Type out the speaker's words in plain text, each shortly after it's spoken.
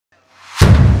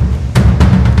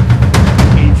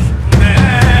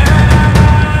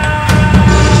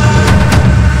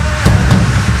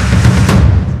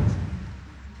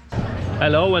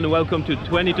Hello and welcome to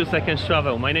 22 Seconds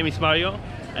Travel. My name is Mario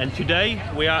and today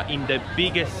we are in the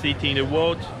biggest city in the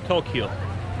world, Tokyo.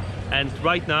 And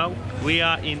right now we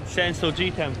are in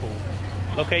Sensoji Temple,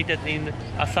 located in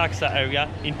Asakusa area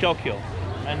in Tokyo.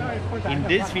 And in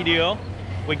this video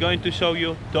we're going to show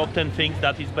you top 10 things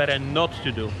that is better not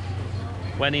to do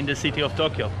when in the city of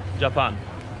Tokyo, Japan.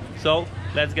 So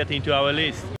let's get into our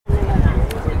list.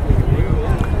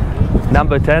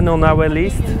 Number 10 on our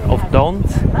list of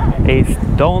don'ts is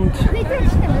don't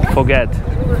forget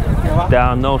there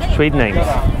are no street names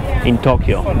in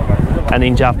Tokyo and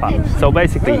in Japan. So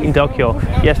basically in Tokyo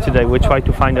yesterday we tried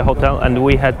to find a hotel and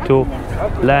we had to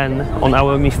learn on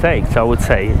our mistakes. I would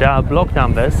say there are block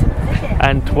numbers,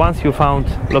 and once you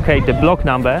locate the block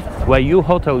number where your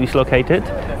hotel is located,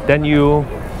 then you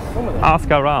ask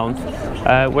around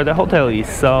where the hotel is.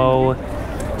 So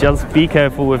just be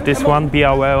careful with this one, be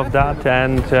aware of that,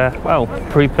 and well,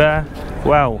 prepare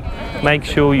well. Make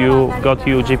sure you got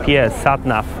your GPS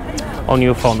sat-nav on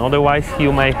your phone, otherwise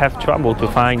you may have trouble to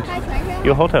find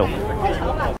your hotel.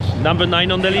 Number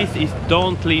 9 on the list is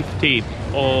don't leave tip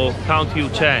or count your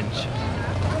change.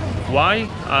 Why?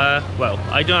 Well,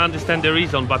 I don't understand the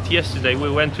reason, but yesterday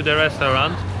we went to the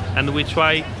restaurant and we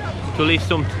tried to leave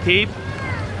some tip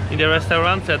in the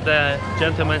restaurant, and the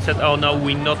gentleman said, oh no,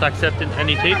 we're not accepting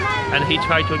any tip, and he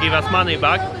tried to give us money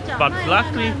back, but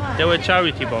luckily there were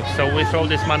charity box, so we throw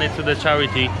this money to the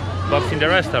charity box in the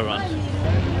restaurant.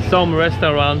 Some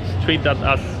restaurants treat that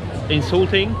as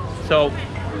insulting, so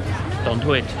don't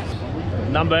do it.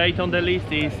 Number 8 on the list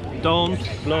is don't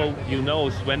blow your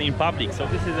nose when in public. So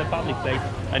this is a public place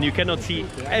and you cannot see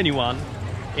anyone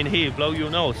in here blow your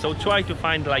nose, so try to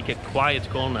find like a quiet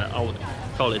corner, I would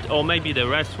call it, or maybe the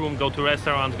restroom, go to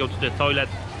restaurant, go to the toilet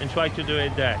and try to do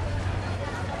it there.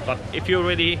 But if you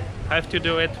really have to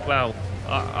do it, well,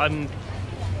 I'm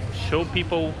sure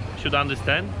people should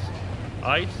understand.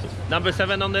 Right? Number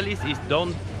 7 on the list is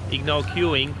don't ignore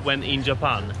queuing when in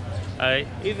Japan.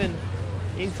 Even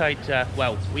inside,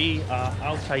 well, we are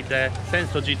outside the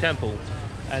Sensoji Temple,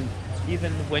 and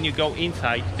even when you go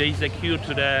inside there is a queue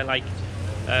to the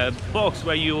box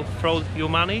where you throw your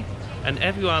money, and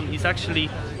everyone is actually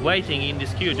waiting in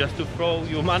this queue just to throw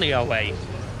your money away.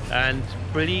 And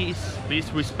please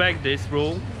respect this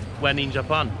rule when in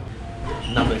Japan.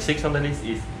 Number 6 on the list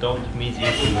is don't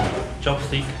misuse your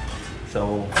chopstick.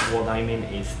 So what I mean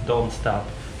is don't stab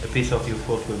a piece of your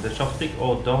food with the chopstick,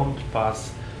 or don't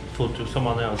pass food to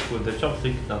someone else with the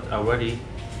chopstick that already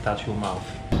touched your mouth.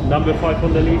 Number 5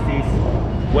 on the list is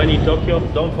when in Tokyo,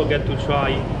 don't forget to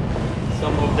try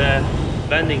some of the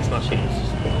vending machines.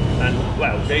 And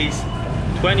well, there is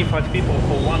 25 people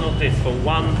for one of this, for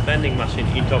one vending machine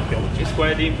in Tokyo, which is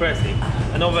quite impressive.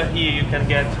 And over here you can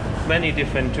get many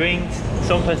different drinks.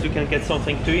 Sometimes you can get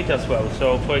something to eat as well.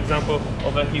 So for example,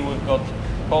 over here we've got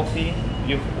coffee,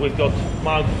 we've got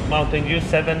Mountain Dew,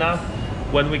 7-Up.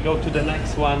 When we go to the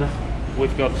next one,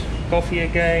 we've got coffee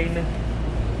again,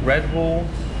 Red Bull,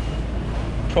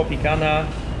 Tropicana,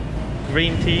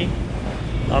 green tea,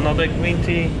 another green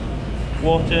tea,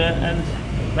 water, and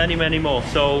many more.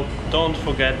 So don't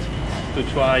forget to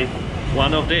try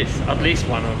one of this, at least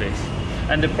one of this.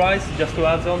 And the price, just to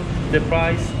add on, the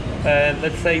price,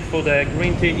 let's say for the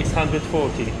green tea is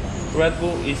 140, Red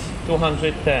Bull is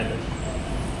 210,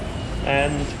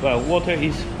 and well, water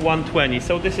is 120.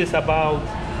 So this is about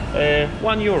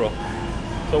 €1.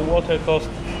 So water costs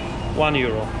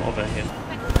 €1 over here.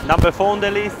 Number 4 on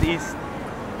the list is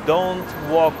don't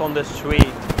walk on the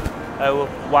street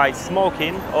while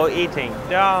smoking or eating.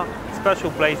 There are special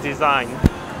places designed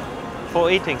for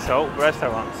eating, so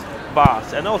restaurants,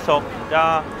 bars, and also there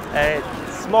are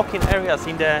smoking areas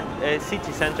in the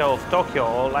city center of Tokyo,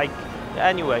 or like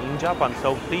anywhere in Japan.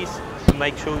 So please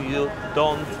make sure you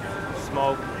don't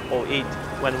smoke or eat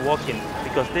when walking,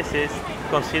 because this is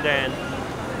considering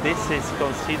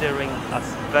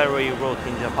as very rude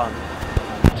in Japan.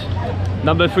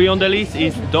 Number 3 on the list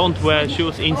is don't wear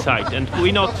shoes inside. And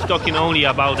we're not talking only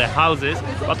about the houses,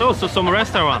 but also some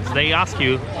restaurants. They ask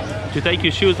you to take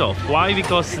your shoes off. Why?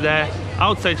 Because the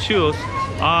outside shoes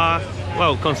are,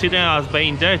 well, considered as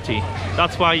being dirty.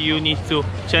 That's why you need to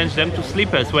change them to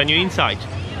slippers when you're inside.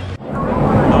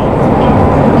 Number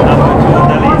 2 on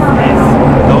the list is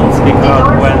don't speak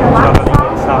out when traveling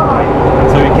on subway.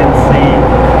 So you can see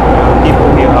people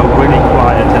here are really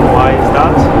quiet. And why is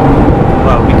that?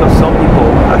 Well, because some people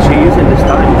actually using this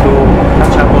time to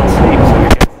catch up on sleep. So you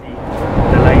can see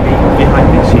the lady behind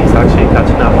me, she's actually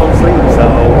catching up on sleep. So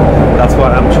that's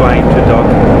why I'm trying to talk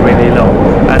really low.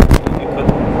 And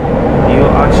you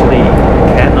actually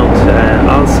cannot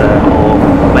answer or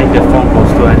make the phone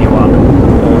calls to anyone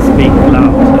or speak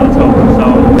loud at all. So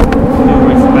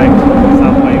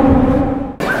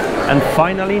And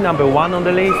finally, number 1 on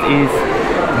the list is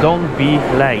don't be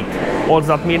late. What does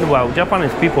that mean? Well,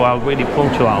 Japanese people are really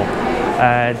punctual.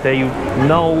 They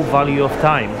know value of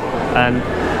time, and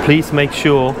please make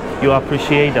sure you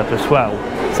appreciate that as well.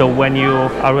 So when you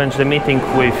arrange the meeting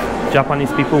with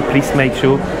Japanese people, please make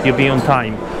sure you be on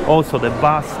time. Also, the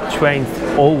bus, trains,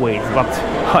 always, but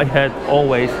I heard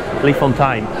always leave on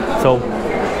time. So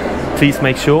please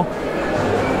make sure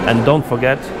and don't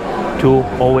forget to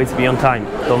always be on time.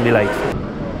 Don't be late.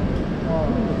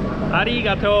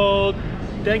 Arigato!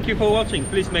 Thank you for watching.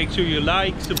 Please make sure you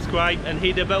like, subscribe and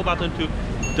hit the bell button to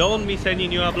don't miss any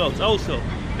new uploads. Also,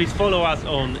 please follow us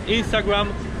on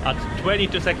Instagram at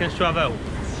 22 Seconds Travel.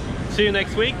 See you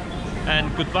next week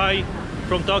and goodbye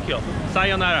from Tokyo.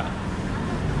 Sayonara.